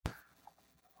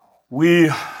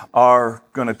We are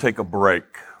going to take a break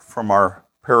from our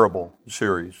parable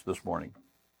series this morning.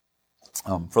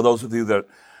 For those of you that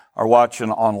are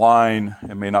watching online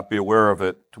and may not be aware of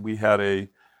it, we had a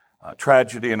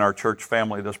tragedy in our church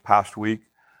family this past week.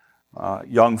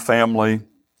 Young family,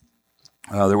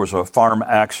 there was a farm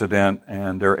accident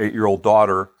and their 8-year-old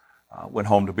daughter went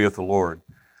home to be with the Lord.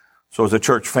 So as a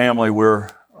church family, we're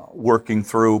working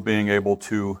through being able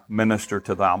to minister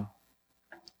to them.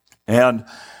 And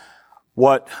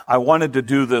what I wanted to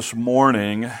do this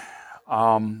morning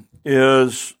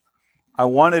is I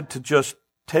wanted to just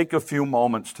take a few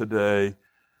moments today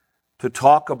to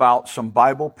talk about some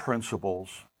Bible principles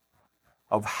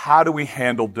of how do we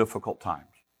handle difficult times.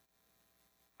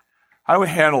 How do we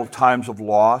handle times of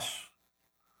loss?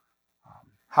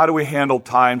 How do we handle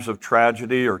times of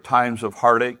tragedy or times of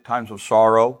heartache, times of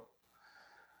sorrow?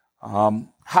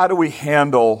 How do we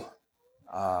handle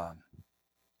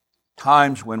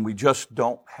times when we just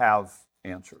don't have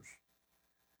answers?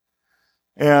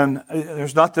 And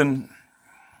there's nothing,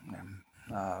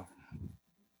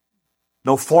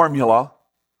 no formula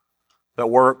that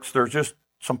works. There's just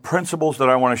some principles that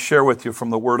I want to share with you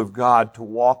from the Word of God to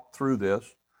walk through this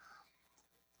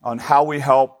on how we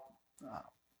help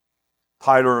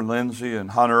Tyler and Lindsay and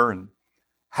Hunter, and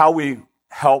how we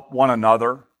help one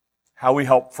another, how we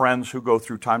help friends who go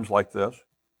through times like this.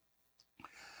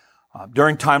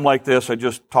 During time like this, I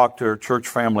just talked to our church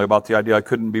family about the idea I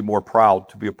couldn't be more proud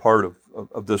to be a part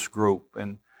of this group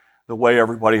and the way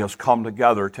everybody has come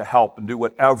together to help and do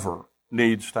whatever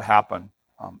needs to happen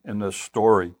in this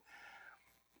story.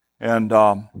 And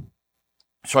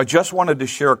so I just wanted to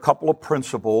share a couple of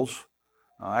principles,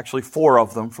 actually 4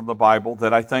 of them from the Bible,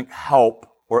 that I think help,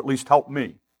 or at least help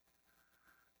me,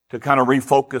 to kind of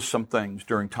refocus some things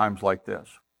during times like this.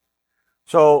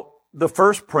 So the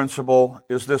first principle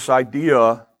is this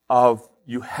idea of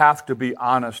you have to be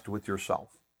honest with yourself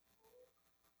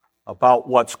about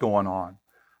what's going on.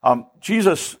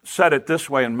 Jesus said it this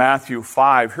way in Matthew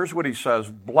 5. Here's what he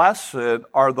says: "Blessed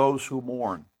are those who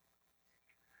mourn."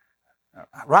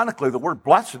 Ironically, the word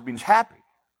blessed means happy.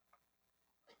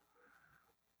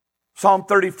 Psalm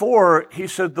 34, he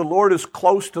said, "The Lord is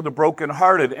close to the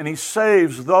brokenhearted, and he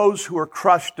saves those who are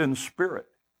crushed in spirit."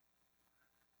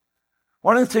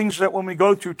 One of the things that when we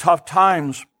go through tough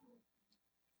times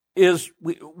is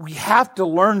we have to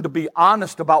learn to be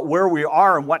honest about where we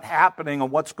are and what's happening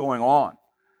and what's going on.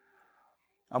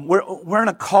 We're in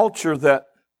a culture that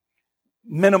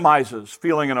minimizes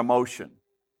feeling and emotion,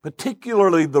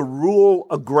 particularly the rural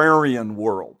agrarian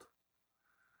world.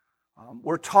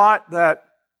 We're taught that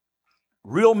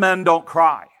real men don't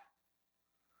cry.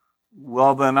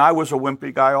 Well, then I was a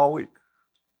wimpy guy all week.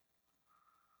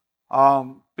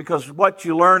 Because what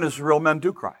you learn is real men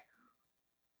do cry.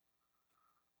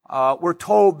 We're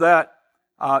told that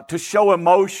to show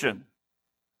emotion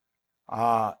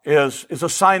is a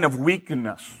sign of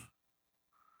weakness.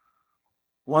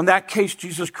 Well, in that case,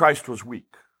 Jesus Christ was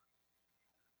weak.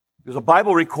 Because the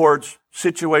Bible records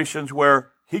situations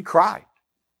where he cried.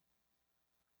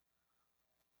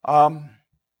 One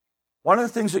of the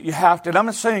things that you have to, and I'm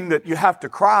not saying that you have to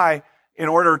cry in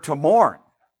order to mourn,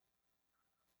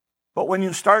 but when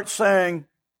you start saying,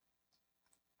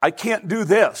 I can't do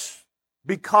this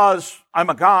because I'm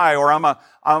a guy, or I'm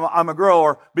a girl,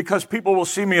 or because people will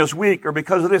see me as weak, or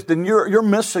because of this, then you're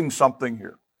missing something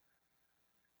here.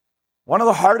 One of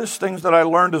the hardest things that I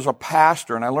learned as a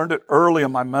pastor, and I learned it early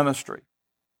in my ministry,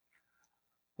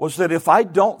 was that if I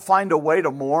don't find a way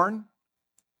to mourn,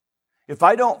 if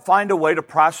I don't find a way to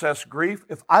process grief,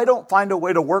 if I don't find a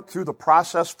way to work through the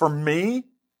process for me,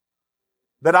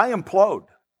 that I implode.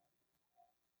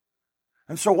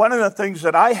 And so one of the things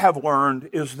that I have learned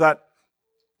is that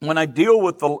when I deal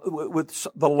with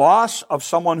the loss of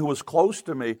someone who is close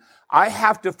to me, I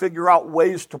have to figure out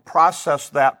ways to process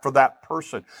that for that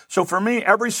person. So for me,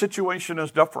 every situation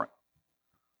is different.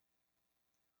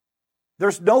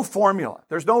 There's no formula.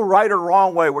 There's no right or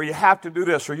wrong way where you have to do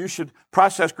this or you should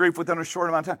process grief within a short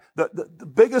amount of time. The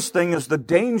biggest thing is the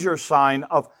danger sign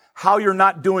of how you're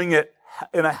not doing it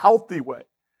in a healthy way.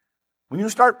 When you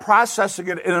start processing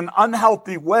it in an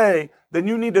unhealthy way, then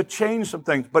you need to change some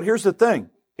things. But here's the thing.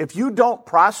 If you don't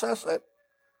process it,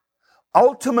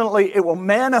 ultimately it will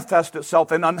manifest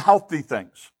itself in unhealthy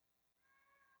things.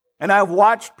 And I've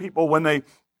watched people when they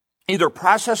either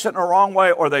process it in a wrong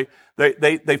way, or they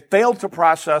fail to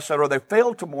process it, or they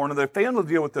fail to mourn, or they fail to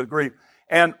deal with the grief.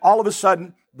 And all of a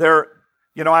sudden,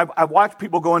 I've watched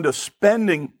people go into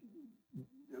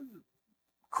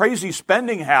crazy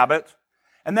spending habits.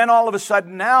 And then all of a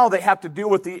sudden now they have to deal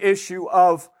with the issue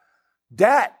of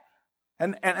debt.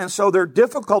 And so their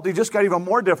difficulty just got even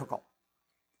more difficult.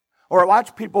 Or I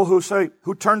watch people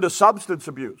who turn to substance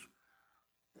abuse.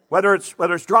 Whether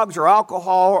it's drugs or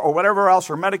alcohol or whatever else,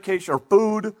 or medication or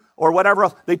food or whatever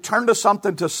else, they turn to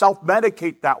something to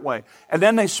self-medicate that way. And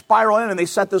then they spiral in and they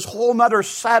set this whole other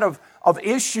set of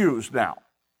issues now.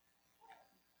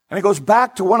 And it goes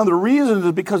back to one of the reasons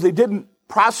is because they didn't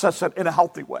process it in a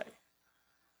healthy way.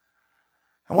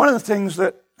 And one of the things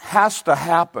that has to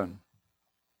happen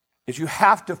is you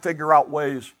have to figure out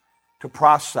ways to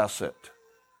process it.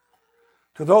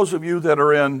 To those of you that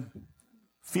are in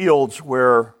fields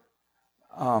where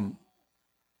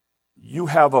you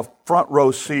have a front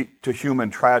row seat to human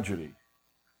tragedy,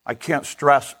 I can't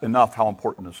stress enough how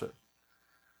important this is.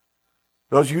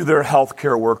 Those of you that are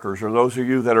healthcare workers, or those of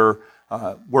you that are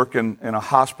working in a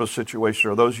hospice situation,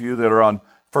 or those of you that are on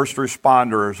first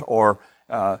responders, or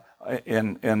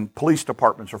in police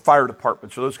departments or fire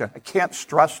departments, or those guys, I can't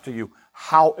stress to you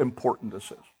how important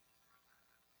this is.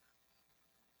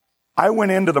 I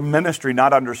went into the ministry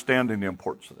not understanding the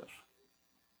importance of this.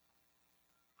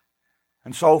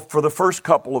 And so for the first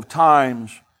couple of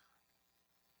times,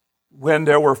 when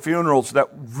there were funerals that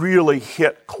really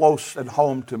hit close to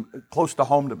home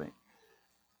to me,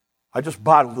 I just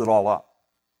bottled it all up.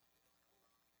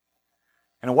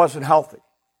 And it wasn't healthy.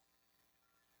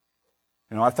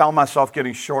 I found myself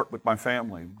getting short with my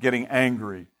family, getting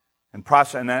angry, and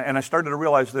processing. And I started to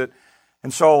realize that.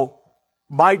 And so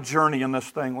my journey in this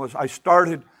thing was I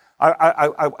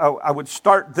would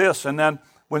start this, and then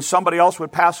when somebody else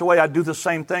would pass away, I'd do the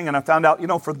same thing. And I found out,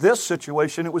 for this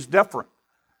situation, it was different.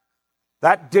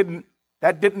 That didn't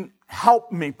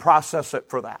help me process it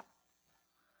for that.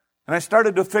 And I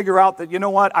started to figure out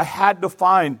that, I had to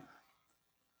find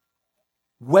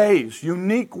ways,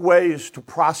 unique ways to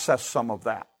process some of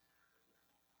that.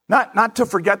 Not to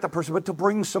forget the person, but to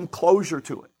bring some closure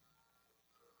to it.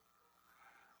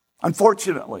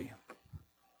 Unfortunately,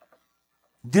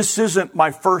 this isn't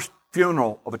my first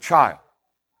funeral of a child.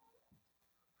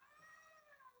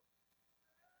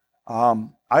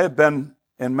 I have been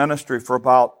in ministry for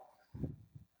about,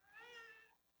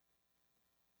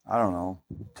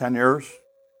 10 years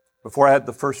before I had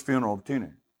the first funeral of a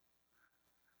teenager.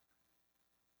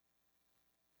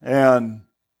 And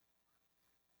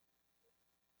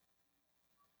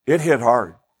it hit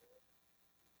hard.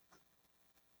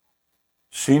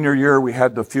 Senior year, we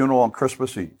had the funeral on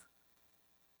Christmas Eve.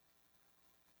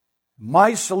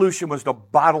 My solution was to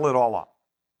bottle it all up.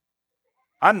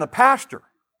 I'm the pastor.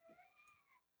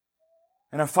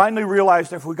 And I finally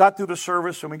realized if we got through the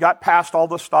service and we got past all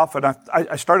the stuff, and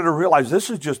I started to realize this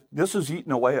is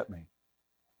eating away at me.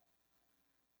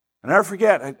 And I never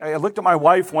forget, I looked at my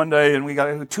wife one day, and we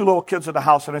got 2 little kids in the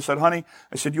house, and I said, honey,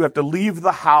 you have to leave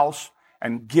the house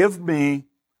and give me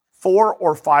 4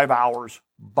 or 5 hours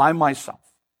by myself.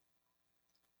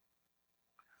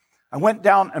 I went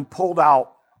down and pulled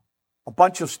out a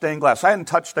bunch of stained glass. I hadn't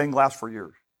touched stained glass for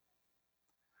years.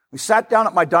 We sat down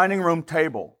at my dining room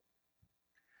table,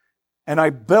 and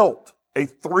I built a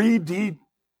 3D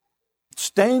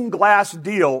stained glass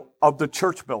deal of the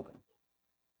church building.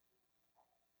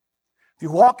 If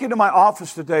you walk into my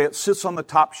office today, it sits on the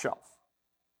top shelf.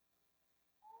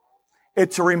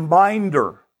 It's a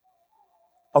reminder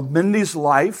of Mindy's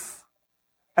life,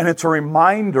 and it's a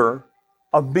reminder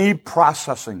of me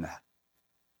processing that.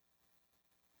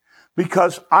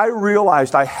 Because I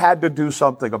realized I had to do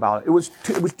something about it. It was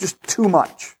just too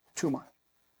much.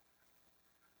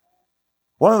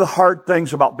 One of the hard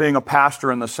things about being a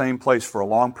pastor in the same place for a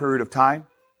long period of time,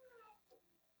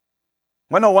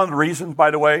 one of the reasons,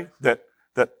 by the way, that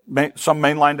some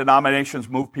mainline denominations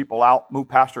move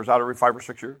pastors out every 5 or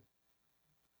 6 years?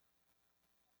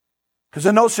 Because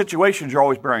in those situations, you're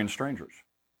always burying strangers.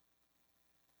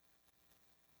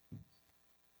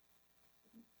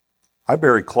 I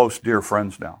bury close, dear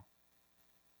friends now.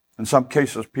 In some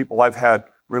cases, people I've had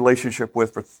relationship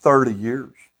with for 30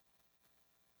 years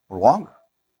or longer.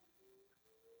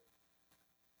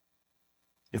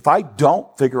 If I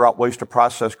don't figure out ways to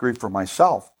process grief for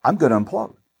myself, I'm going to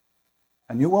implode.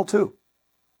 And you will too.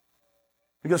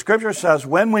 Because Scripture says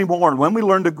when we mourn, when we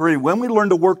learn to grieve, when we learn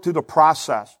to work through the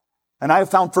process, and I have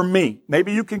found for me,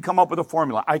 maybe you can come up with a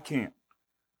formula. I can't.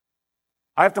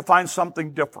 I have to find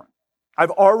something different.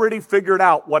 I've already figured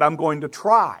out what I'm going to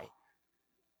try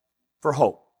for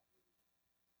hope.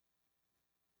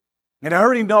 And I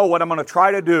already know what I'm going to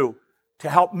try to do to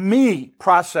help me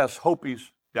process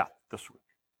Hopi's death this week.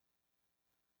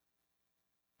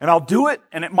 And I'll do it,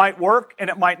 and it might work, and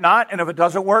it might not, and if it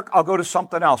doesn't work, I'll go to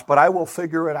something else. But I will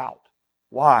figure it out.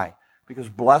 Why? Because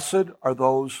blessed are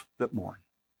those that mourn.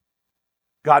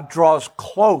 God draws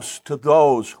close to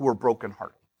those who are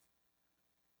brokenhearted.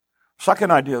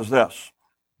 Second idea is this.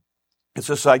 It's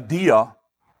this idea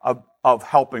of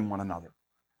helping one another.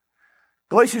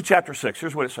 Galatians chapter 6,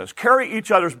 here's what it says. Carry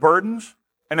each other's burdens,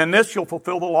 and in this you'll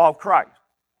fulfill the law of Christ.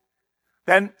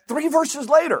 Then 3 verses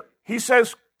later, he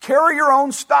says, carry your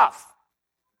own stuff.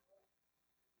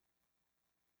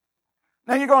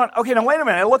 Now you're going, okay, now wait a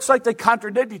minute. It looks like they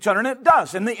contradict each other, and it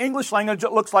does. In the English language,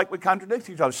 it looks like we contradict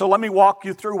each other. So let me walk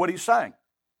you through what he's saying.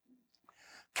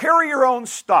 Carry your own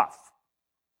stuff.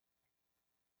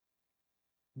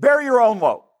 Bear your own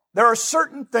load. There are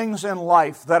certain things in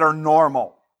life that are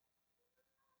normal.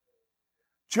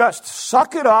 Just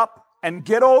suck it up and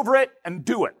get over it and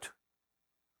do it.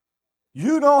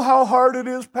 You know how hard it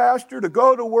is, Pastor, to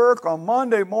go to work on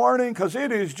Monday morning because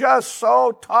it is just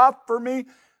so tough for me.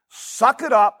 Suck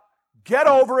it up, get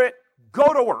over it,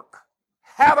 go to work.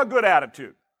 Have a good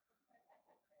attitude.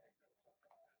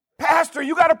 Pastor,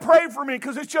 you got to pray for me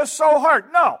because it's just so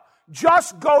hard. No,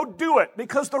 just go do it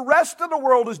because the rest of the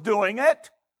world is doing it.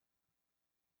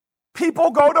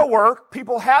 People go to work.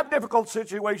 People have difficult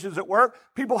situations at work.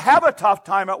 People have a tough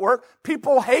time at work.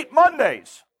 People hate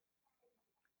Mondays.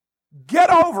 Get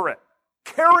over it.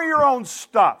 Carry your own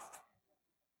stuff.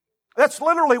 That's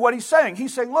literally what he's saying.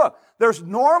 He's saying, look, there's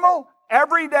normal,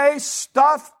 everyday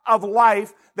stuff of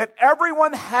life that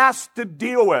everyone has to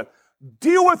deal with.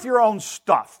 Deal with your own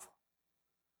stuff.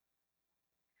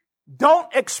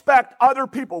 Don't expect other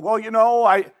people, well, I'm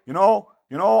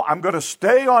going to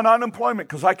stay on unemployment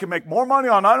because I can make more money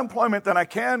on unemployment than I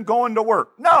can going to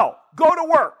work. No, go to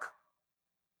work.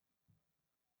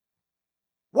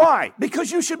 Why?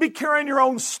 Because you should be carrying your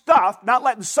own stuff, not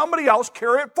letting somebody else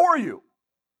carry it for you.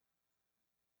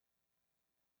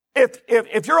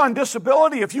 If you're on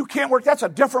disability, if you can't work, that's a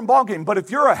different ballgame. But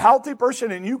if you're a healthy person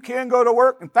and you can go to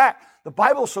work, in fact, the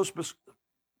Bible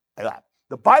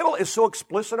is so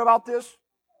explicit about this.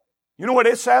 You know what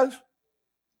it says?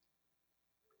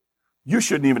 You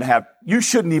shouldn't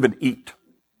even eat.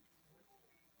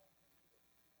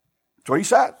 That's what he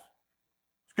says.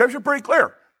 Scripture pretty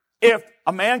clear. If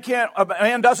a man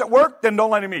doesn't work, then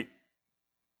don't let him eat.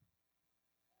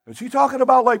 Is he talking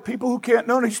about like people who can't?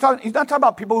 No, he's not talking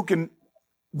about people who can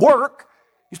work.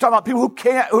 He's talking about people who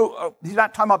can't. He's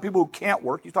not talking about people who can't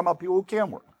work. He's talking about people who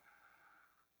can work.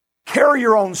 Carry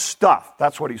your own stuff.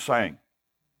 That's what he's saying.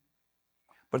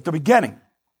 But at the beginning,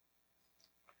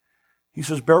 he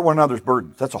says, bear one another's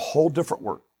burdens. That's a whole different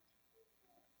word.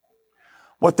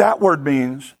 What that word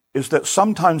means is that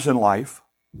sometimes in life,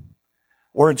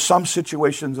 or in some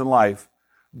situations in life,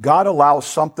 God allows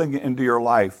something into your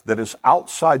life that is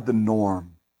outside the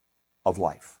norm of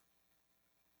life.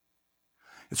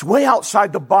 It's way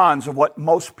outside the bonds of what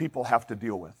most people have to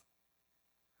deal with.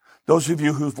 Those of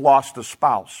you who've lost a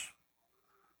spouse,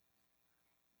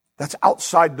 that's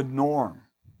outside the norm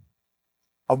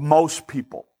of most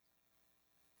people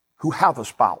who have a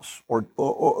spouse or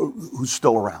who's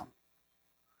still around.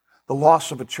 The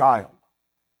loss of a child,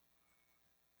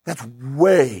 that's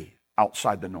way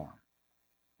outside the norm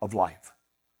of life.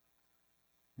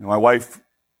 My wife,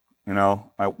 I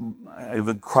have an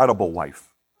incredible wife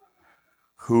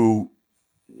who,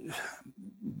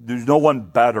 there's no one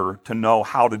better to know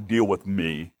how to deal with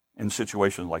me in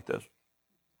situations like this.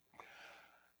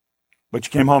 But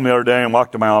she came home the other day and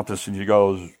walked to my office and she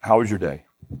goes, how was your day?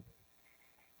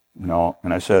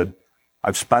 And I said,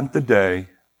 I've spent the day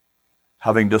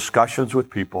having discussions with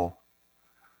people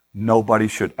nobody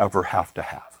should ever have to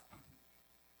have.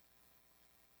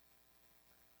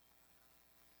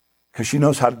 Because she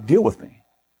knows how to deal with me.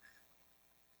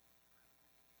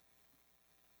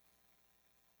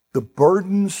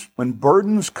 When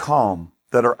burdens come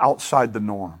that are outside the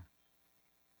norm,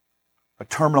 a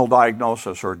terminal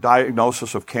diagnosis or a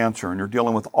diagnosis of cancer, and you're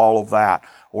dealing with all of that,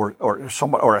 or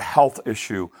a health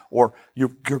issue, or you're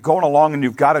going along and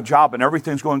you've got a job and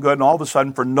everything's going good, and all of a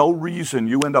sudden, for no reason,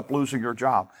 you end up losing your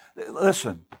job.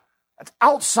 Listen, that's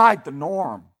outside the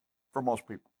norm for most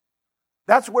people.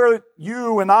 That's where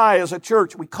you and I as a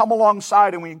church, we come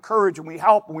alongside and we encourage and we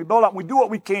help and we build up and we do what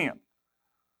we can.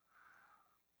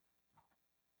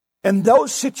 In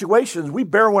those situations, we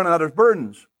bear one another's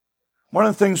burdens. One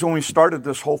of the things when we started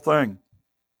this whole thing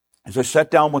is I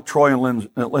sat down with Troy and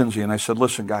Lindsay and I said,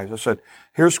 listen, guys, I said,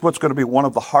 here's what's going to be one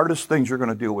of the hardest things you're going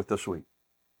to deal with this week.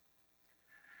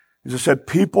 As I said,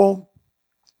 people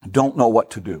don't know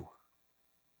what to do.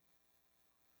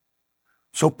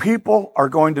 So people are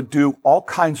going to do all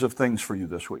kinds of things for you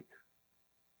this week.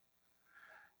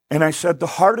 And I said, the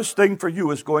hardest thing for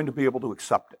you is going to be able to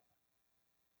accept it.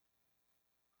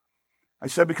 I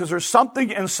said, because there's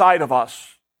something inside of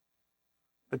us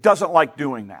that doesn't like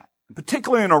doing that,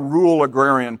 particularly in a rural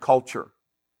agrarian culture.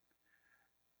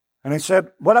 And I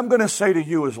said, what I'm going to say to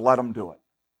you is let them do it.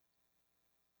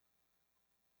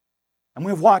 And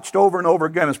we've watched over and over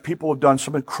again as people have done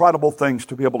some incredible things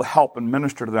to be able to help and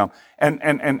minister to them. And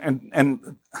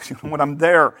when I'm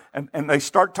there and they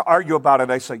start to argue about it,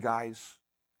 I say, guys,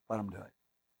 let them do it.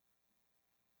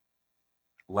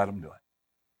 Let them do it.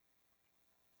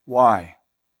 Why?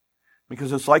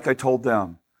 Because it's like I told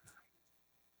them,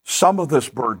 some of this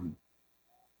burden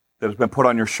that has been put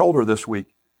on your shoulder this week,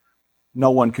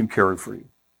 no one can carry for you.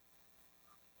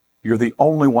 You're the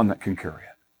only one that can carry it.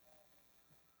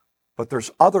 But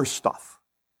there's other stuff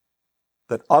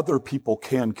that other people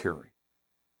can carry.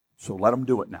 So let them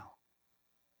do it now.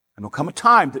 And there'll come a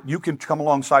time that you can come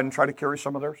alongside and try to carry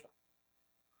some of their stuff.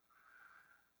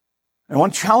 And I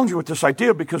want to challenge you with this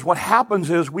idea, because what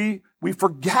happens is we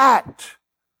forget.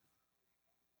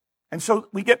 And so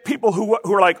we get people who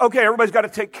are like, okay, everybody's got to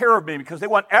take care of me because they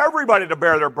want everybody to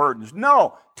bear their burdens.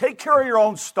 No, take care of your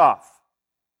own stuff.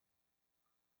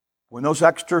 When those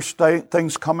extra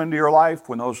things come into your life,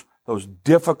 when those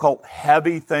difficult,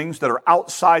 heavy things that are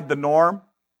outside the norm,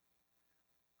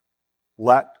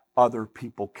 let other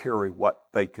people carry what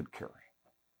they could carry.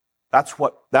 That's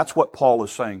what Paul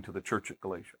is saying to the church at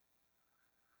Galatia.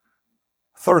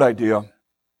 Third idea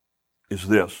is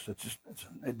this.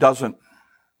 It doesn't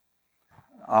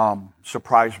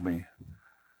surprise me.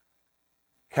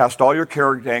 Cast all your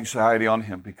care and anxiety on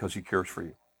him because he cares for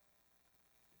you.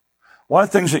 One of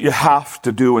the things that you have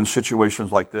to do in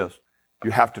situations like this,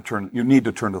 you need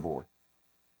to turn to the Lord.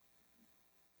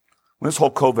 When this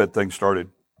whole COVID thing started,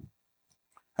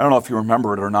 I don't know if you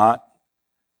remember it or not,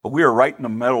 but we are right in the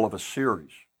middle of a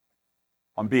series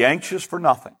on be anxious for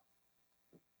nothing.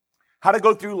 How to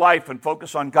go through life and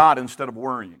focus on God instead of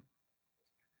worrying.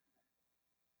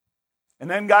 And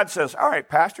then God says, all right,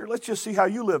 Pastor, let's just see how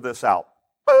you live this out.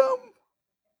 Boom.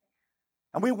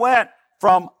 And we went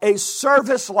from a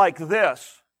service like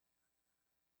this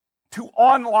to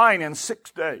online in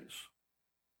 6 days.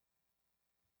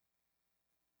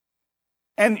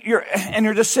 And you're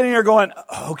just sitting there going,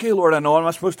 okay, Lord, I know I'm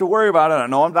not supposed to worry about it. I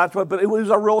know I'm not supposed to, but it was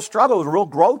a real struggle. It was a real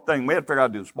growth thing. We had to figure out how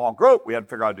to do a small group. We had to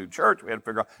figure out how to do church. We had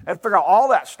to figure out all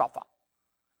that stuff out.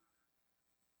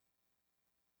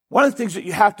 One of the things that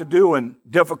you have to do in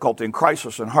difficulty and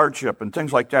crisis and hardship and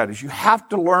things like that is you have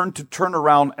to learn to turn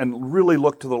around and really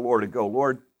look to the Lord and go,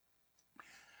 Lord,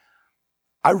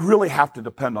 I really have to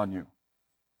depend on you.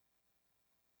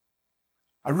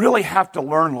 I really have to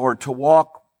learn, Lord, to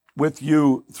walk with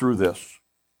you through this.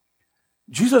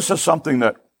 Jesus says something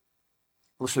that,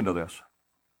 listen to this.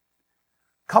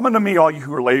 Come unto me, all you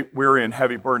who are weary and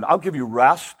heavy burdened. I'll give you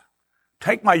rest.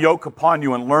 Take my yoke upon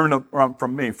you and learn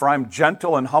from me, for I am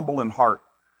gentle and humble in heart,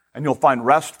 and you'll find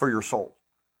rest for your soul.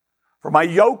 For my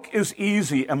yoke is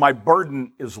easy and my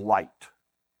burden is light.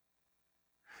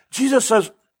 Jesus says,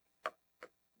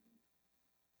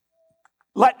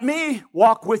 let me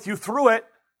walk with you through it,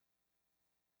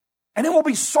 and it will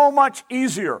be so much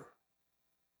easier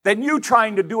than you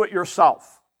trying to do it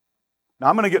yourself. Now,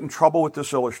 I'm going to get in trouble with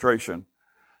this illustration.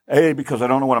 A, because I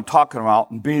don't know what I'm talking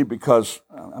about, and B, because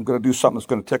I'm going to do something that's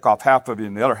going to tick off half of you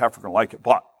and the other half are going to like it.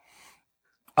 But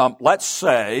let's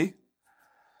say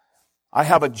I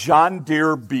have a John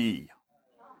Deere B.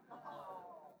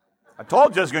 I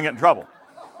told you I was going to get in trouble.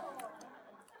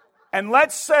 And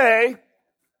let's say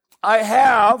I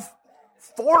have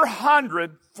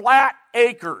 400 flat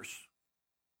acres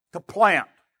to plant.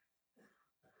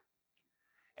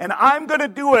 And I'm going to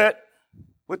do it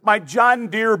with my John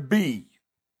Deere B.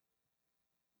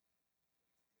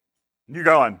 You're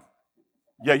going,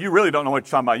 yeah, you really don't know what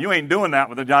you're talking about. You ain't doing that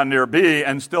with a John Deere B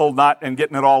and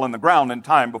getting it all in the ground in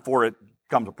time before it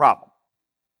becomes a problem.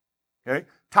 Okay?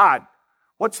 Todd,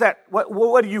 what's that?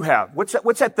 What do you have? What's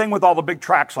that thing with all the big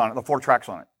tracks on it, the 4 tracks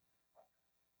on it?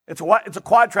 It's a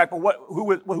quad track, but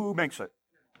who makes it?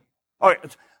 All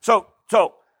right. So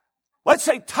let's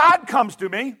say Todd comes to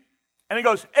me and he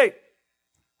goes, hey,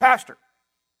 Pastor,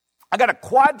 I got a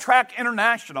Quad Track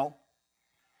International,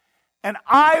 and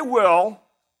I will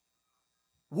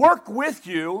work with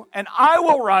you, and I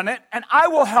will run it, and I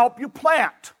will help you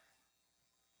plant.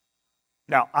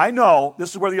 Now, I know this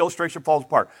is where the illustration falls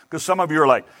apart, because some of you are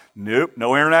like, nope,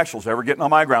 no internationals ever getting on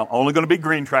my ground, only going to be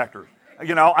green tractors.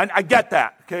 You know, I get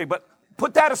that, okay, but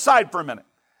put that aside for a minute.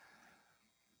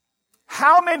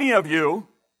 How many of you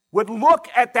would look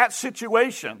at that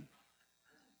situation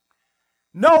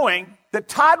knowing that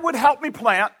Todd would help me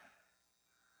plant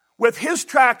with his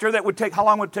tractor that would take, how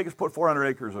long would it take us to put 400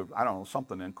 acres of, I don't know,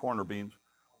 something in, corn or beans?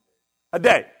 A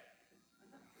day.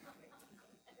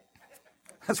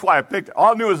 That's why I picked it.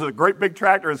 All I knew is it's a great big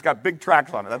tractor. It's got big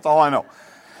tracks on it. That's all I know.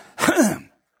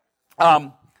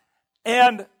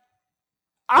 And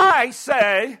I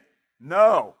say,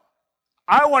 no,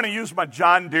 I want to use my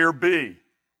John Deere B.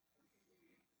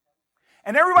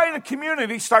 And everybody in the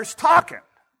community starts talking.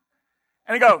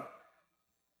 And they go,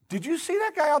 did you see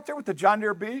that guy out there with the John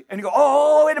Deere B? And you go,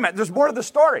 oh, wait a minute, there's more to the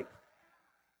story.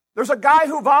 There's a guy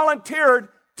who volunteered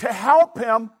to help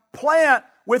him plant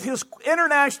with his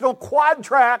international quad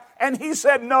track, and he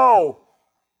said no.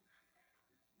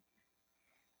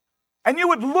 And you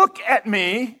would look at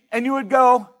me, and you would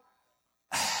go,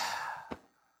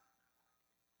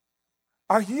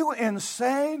 are you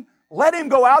insane? Let him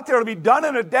go out there. It'll be done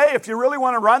in a day. If you really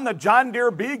want to run the John Deere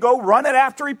B, go run it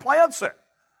after he plants it.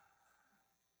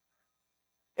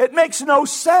 It makes no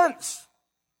sense.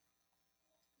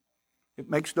 It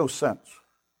makes no sense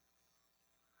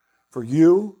for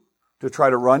you to try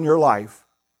to run your life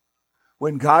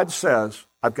when God says,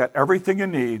 I've got everything you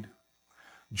need.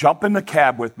 Jump in the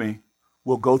cab with me.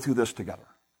 We'll go through this together.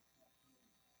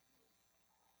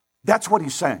 That's what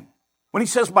he's saying. When he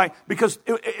says, because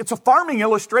it's a farming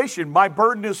illustration, my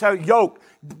burden is a yoke.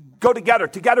 Go together.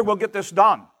 Together we'll get this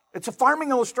done. It's a farming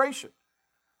illustration.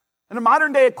 And the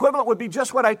modern day equivalent would be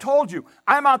just what I told you.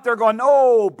 I'm out there going,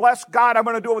 oh, bless God, I'm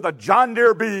going to do it with a John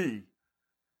Deere B.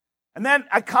 And then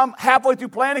I come halfway through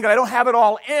planting and I don't have it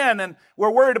all in, and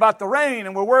we're worried about the rain,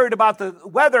 and we're worried about the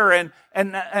weather, and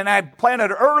I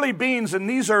planted early beans, and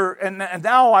these are, and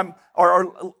now I'm,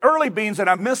 or early beans, and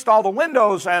I've missed all the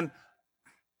windows, and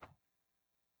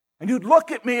you'd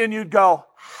look at me and you'd go,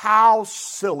 how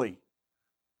silly.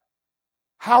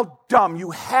 How dumb. You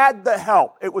had the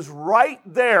help. It was right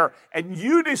there, and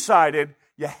you decided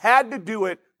you had to do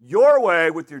it your way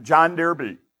with your John Deere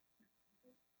B.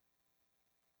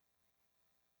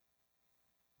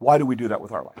 Why do we do that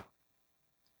with our life?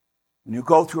 When you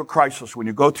go through a crisis, when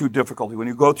you go through difficulty, when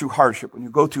you go through hardship, when you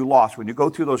go through loss, when you go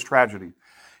through those tragedies,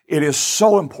 it is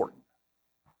so important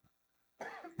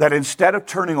that instead of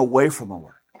turning away from the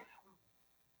Lord,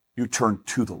 you turn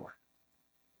to the Lord.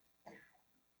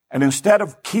 And instead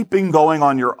of keeping going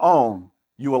on your own,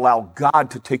 you allow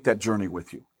God to take that journey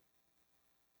with you.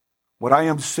 What I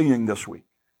am seeing this week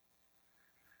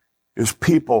is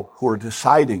people who are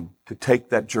deciding to take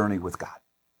that journey with God.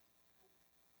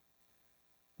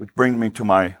 Which brings me to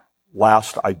my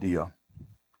last idea,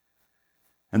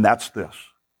 and that's this.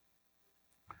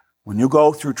 When you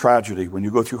go through tragedy, when you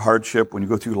go through hardship, when you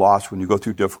go through loss, when you go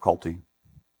through difficulty,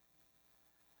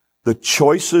 the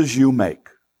choices you make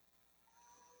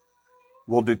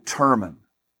will determine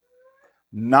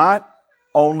not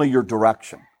only your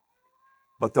direction,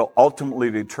 but they'll ultimately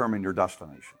determine your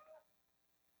destination.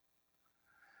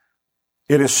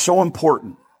 It is so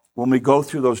important when we go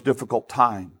through those difficult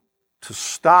times to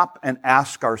stop and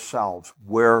ask ourselves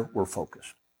where we're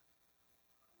focused.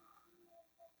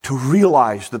 To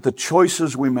realize that the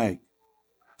choices we make.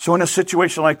 So in a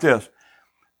situation like this,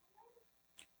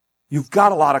 you've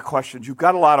got a lot of questions. You've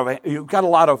got a lot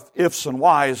of ifs and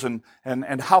whys and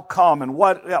how come and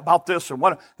what about this and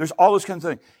what. There's all those kinds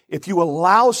of things. If you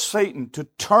allow Satan to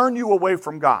turn you away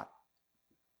from God,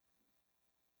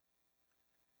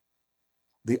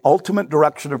 the ultimate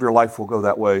direction of your life will go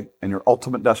that way, and your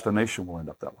ultimate destination will end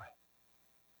up that way.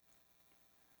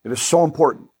 It is so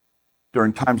important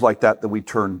during times like that we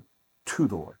turn to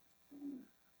the Lord.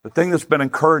 The thing that's been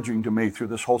encouraging to me through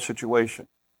this whole situation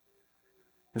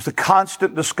is the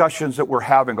constant discussions that we're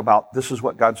having about this is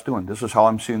what God's doing. This is how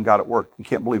I'm seeing God at work. You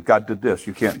can't believe God did this.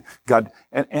 You can't, God,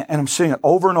 and I'm seeing it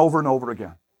over and over and over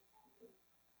again.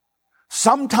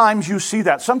 Sometimes you see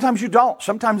that. Sometimes you don't.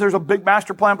 Sometimes there's a big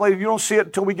master plan play. You don't see it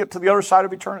until we get to the other side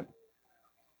of eternity.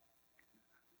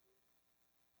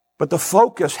 But the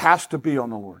focus has to be on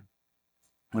the Lord.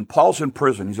 When Paul's in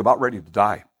prison, he's about ready to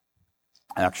die,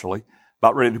 actually,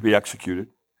 about ready to be executed.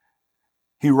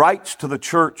 He writes to the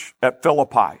church at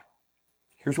Philippi.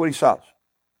 Here's what he says.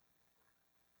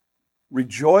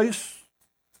 Rejoice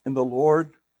in the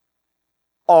Lord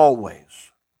always.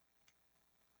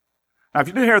 Now, if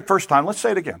you didn't hear it the first time, let's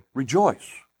say it again. Rejoice.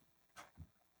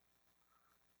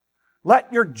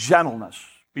 Let your gentleness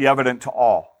be evident to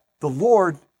all. The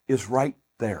Lord is right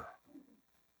there.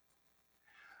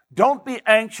 Don't be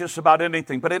anxious about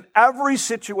anything, but in every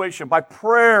situation, by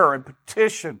prayer and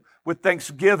petition with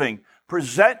thanksgiving,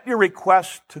 present your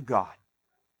requests to God.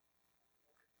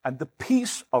 And the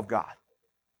peace of God,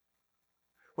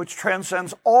 which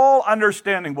transcends all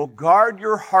understanding, will guard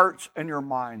your hearts and your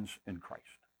minds in Christ.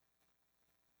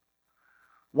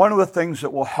 One of the things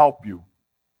that will help you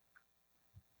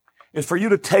is for you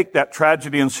to take that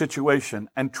tragedy and situation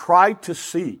and try to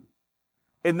see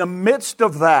in the midst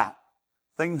of that,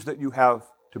 things that you have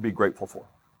to be grateful for.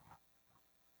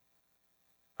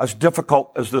 As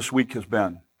difficult as this week has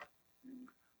been,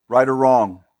 right or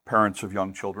wrong, parents of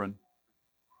young children,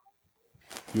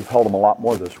 you've held them a lot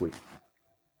more this week.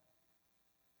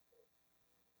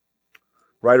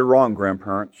 Right or wrong,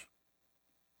 grandparents,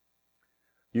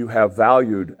 you have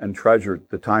valued and treasured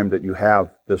the time that you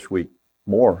have this week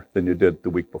more than you did the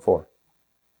week before.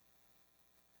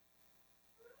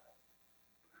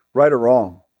 Right or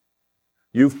wrong,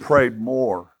 you've prayed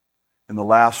more in the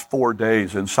last 4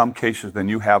 days, in some cases, than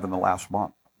you have in the last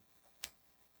month.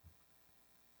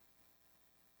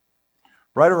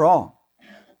 Right or wrong,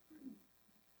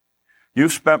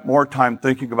 you've spent more time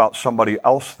thinking about somebody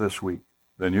else this week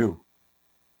than you.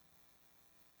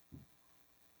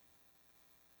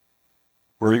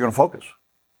 Where are you going to focus?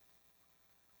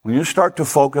 When you start to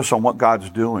focus on what God's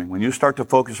doing, when you start to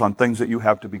focus on things that you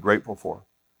have to be grateful for,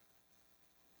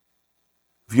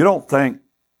 if you don't think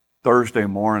Thursday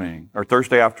morning or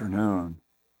Thursday afternoon,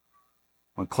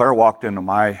 when Claire walked into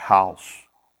my house,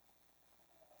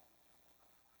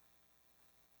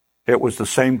 it was the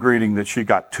same greeting that she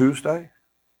got Tuesday,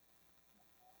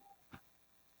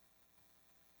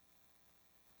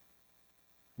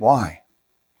 why?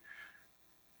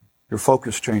 Your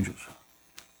focus changes.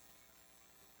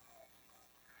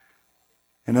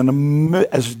 And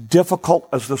as difficult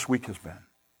as this week has been,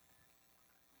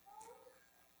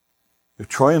 if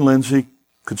Troy and Lindsay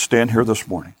could stand here this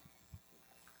morning,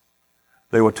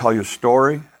 they would tell you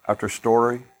story after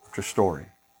story after story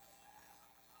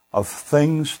of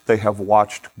things they have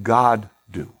watched God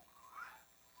do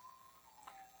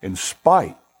in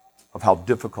spite of how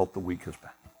difficult the week has been.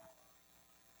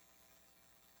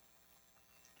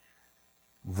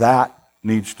 That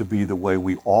needs to be the way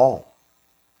we all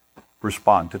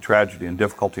respond to tragedy and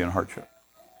difficulty and hardship.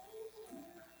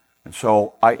 And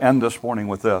so I end this morning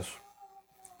with this.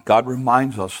 God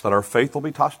reminds us that our faith will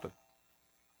be tested.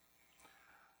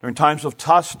 During times of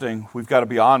testing, we've got to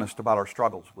be honest about our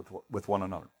struggles with one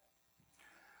another.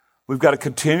 We've got to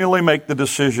continually make the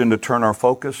decision to turn our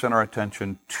focus and our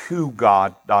attention to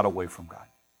God, not away from God.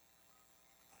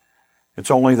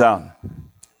 It's only then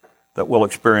that we'll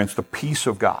experience the peace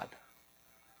of God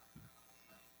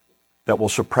that will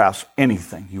surpass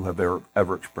anything you have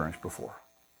ever experienced before.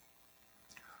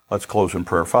 Let's close in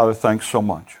prayer. Father, thanks so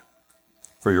much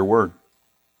for your word.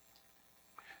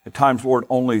 At times, Lord, the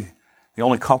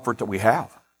only comfort that we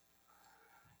have.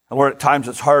 And Lord, at times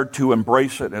it's hard to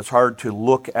embrace it. It's hard to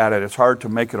look at it. It's hard to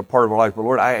make it a part of our life. But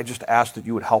Lord, I just ask that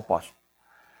you would help us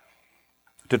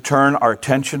to turn our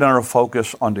attention and our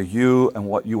focus onto you and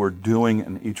what you are doing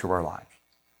in each of our lives.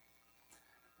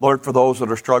 Lord, for those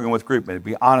that are struggling with grief, may they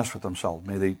be honest with themselves.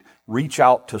 May they reach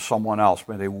out to someone else.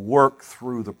 May they work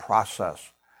through the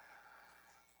process.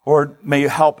 Lord, may you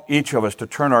help each of us to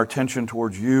turn our attention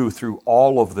towards you through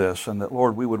all of this, and that,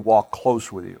 Lord, we would walk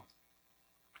close with you.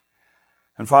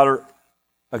 And Father,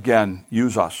 again,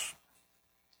 use us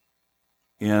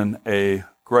in a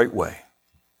great way.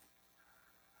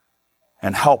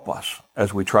 And help us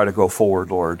as we try to go forward,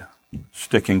 Lord,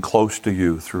 sticking close to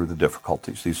you through the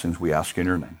difficulties. These things we ask in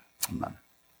your name. Amen.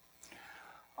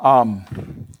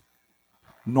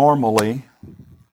 Normally,